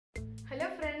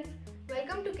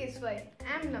to KISS5.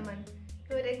 I am Naman.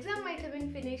 Your exam might have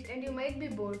been finished and you might be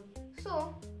bored.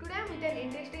 So, today I am with an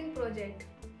interesting project.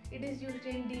 It is used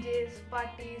in DJs,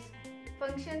 parties,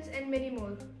 functions and many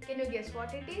more. Can you guess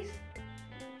what it is?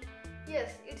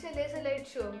 Yes, it's a laser light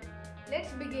show.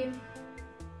 Let's begin.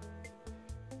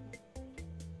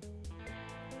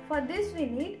 For this we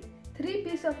need 3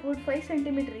 pieces of wood 5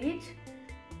 cm each,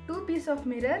 2 pieces of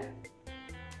mirror,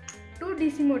 2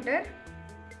 DC motor,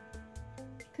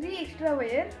 3 extra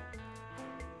wire,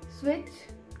 switch,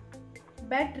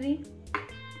 battery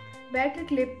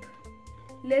clip,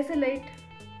 laser light,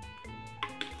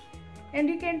 and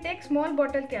you can take small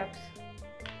bottle caps,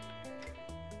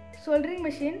 soldering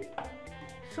machine,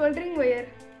 soldering wire,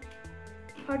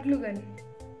 hot glue gun.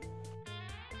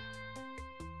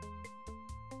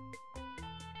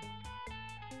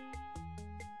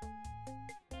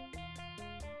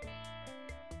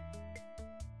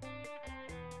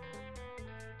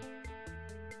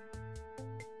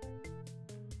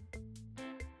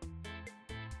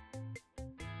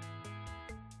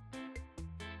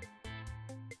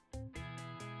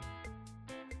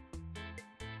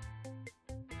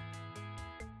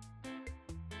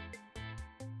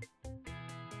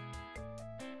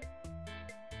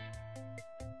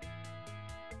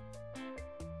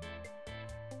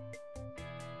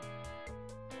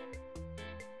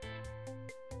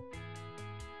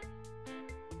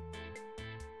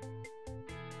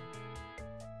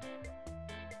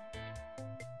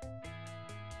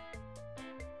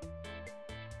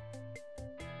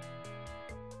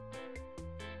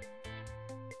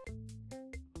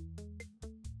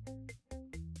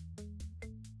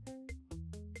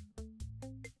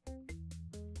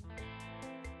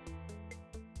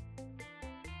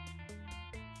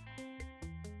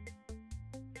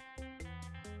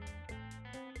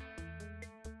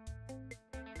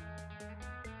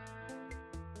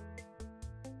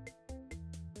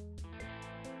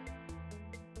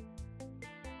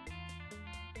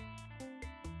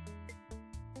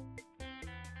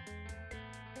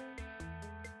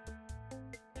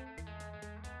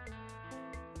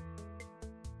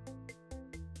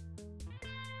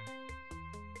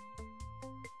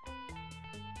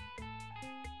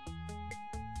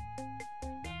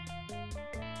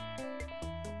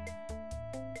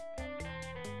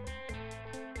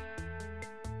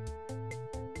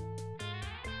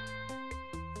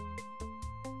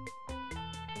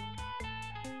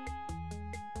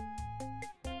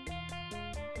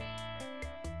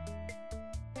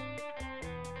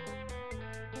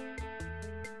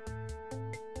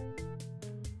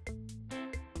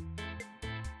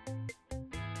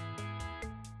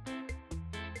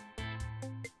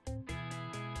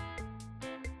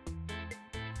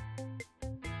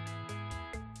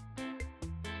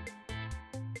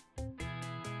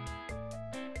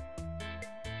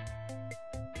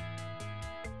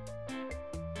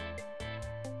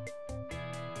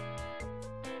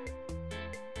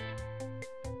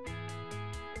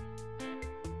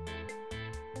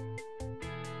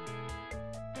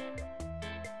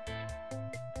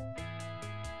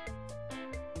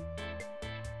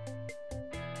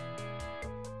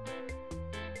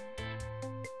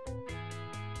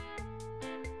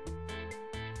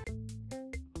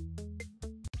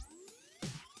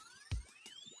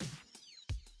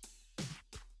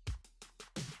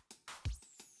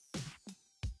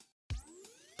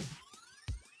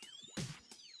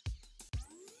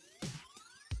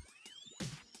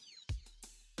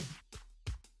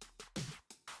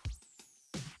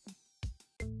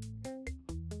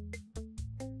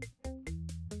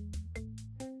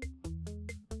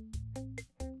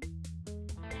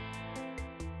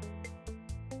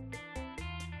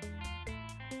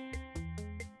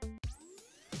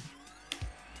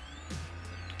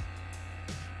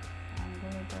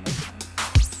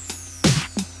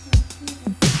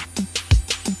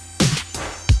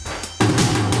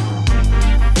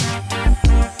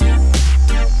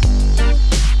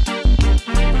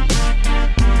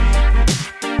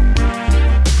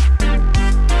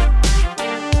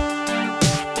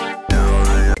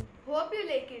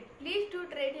 Please do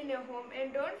try it in your home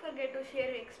and don't forget to share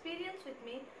your experience with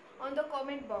me on the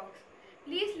comment box.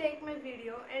 Please like my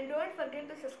video and don't forget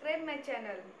to subscribe my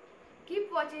channel.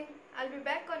 Keep watching. I'll be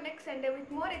back on next Sunday with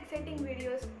more exciting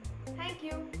videos. Thank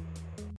you.